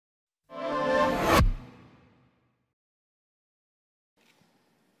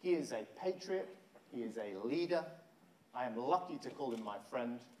He is a patriot. He is a leader. I am lucky to call him my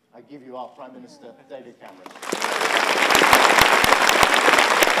friend. I give you our Prime Minister, David Cameron.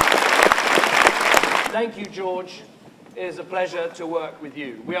 Thank you, George. It is a pleasure to work with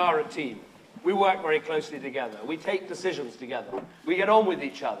you. We are a team. We work very closely together. We take decisions together. We get on with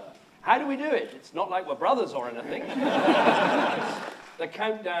each other. How do we do it? It's not like we're brothers or anything. The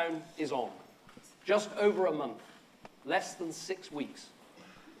countdown is on. Just over a month, less than 6 weeks,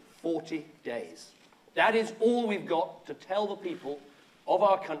 40 days. That is all we've got to tell the people of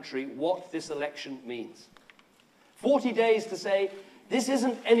our country what this election means. 40 days to say, this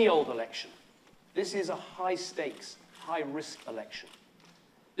isn't any old election. This is a high-stakes, high-risk election.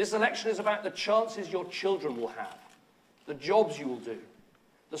 This election is about the chances your children will have, the jobs you will do,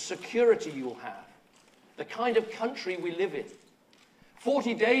 the security you will have, the kind of country we live in.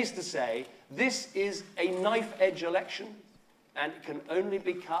 40 days to say, this is a knife-edge election, and it can only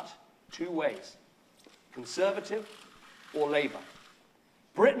be cut 2 ways, Conservative or Labour.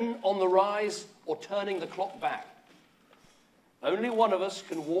 Britain on the rise or turning the clock back. Only one of us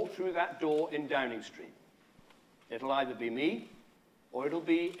can walk through that door in Downing Street. It'll either be me or it'll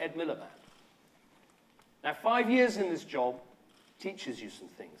be Ed Miliband. Now, 5 years in this job teaches you some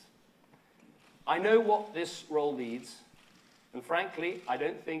things. I know what this role needs, and frankly, I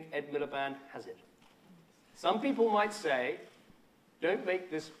don't think Ed Miliband has it. Some people might say, don't make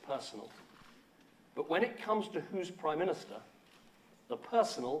this personal. But when it comes to who's Prime Minister, the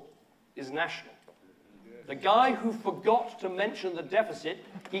personal is national. The guy who forgot to mention the deficit,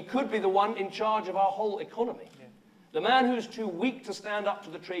 he could be the one in charge of our whole economy. The man who's too weak to stand up to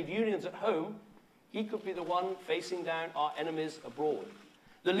the trade unions at home, he could be the one facing down our enemies abroad.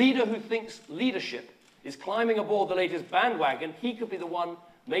 The leader who thinks leadership is climbing aboard the latest bandwagon, he could be the one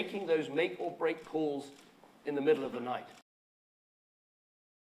making those make-or-break calls in the middle of the night.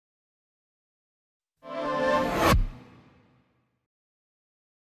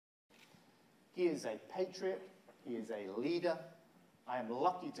 He is a patriot. He is a leader. I am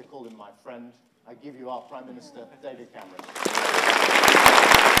lucky to call him my friend. I give you our Prime Minister, David Cameron.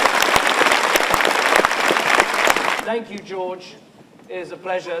 Thank you, George. It is a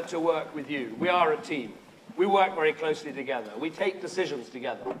pleasure to work with you. We are a team. We work very closely together. We take decisions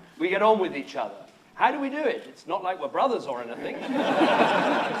together. We get on with each other. How do we do it? It's not like we're brothers or anything.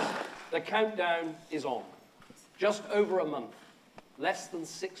 The countdown is on. Just over a month, less than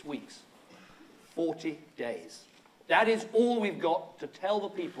 6 weeks, 40 days. That is all we've got to tell the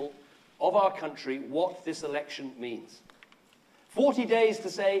people of our country what this election means. 40 days to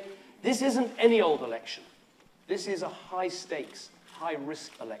say, this isn't any old election. This is a high-stakes,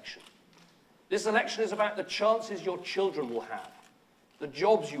 high-risk election. This election is about the chances your children will have, the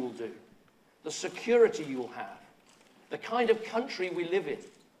jobs you will do, the security you will have, the kind of country we live in.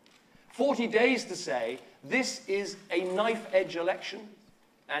 40 days to say, this is a knife-edge election,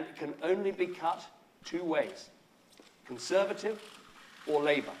 and it can only be cut 2 ways, Conservative or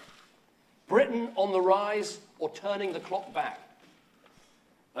Labour. Britain on the rise or turning the clock back.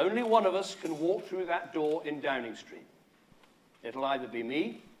 Only one of us can walk through that door in Downing Street. It'll either be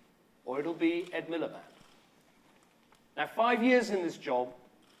me or it'll be Ed Miliband. Now, 5 years in this job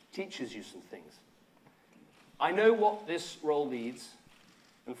teaches you some things. I know what this role needs,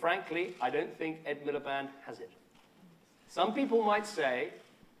 and frankly, I don't think Ed Miliband has it. Some people might say,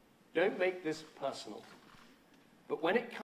 don't make this personal. But when it comes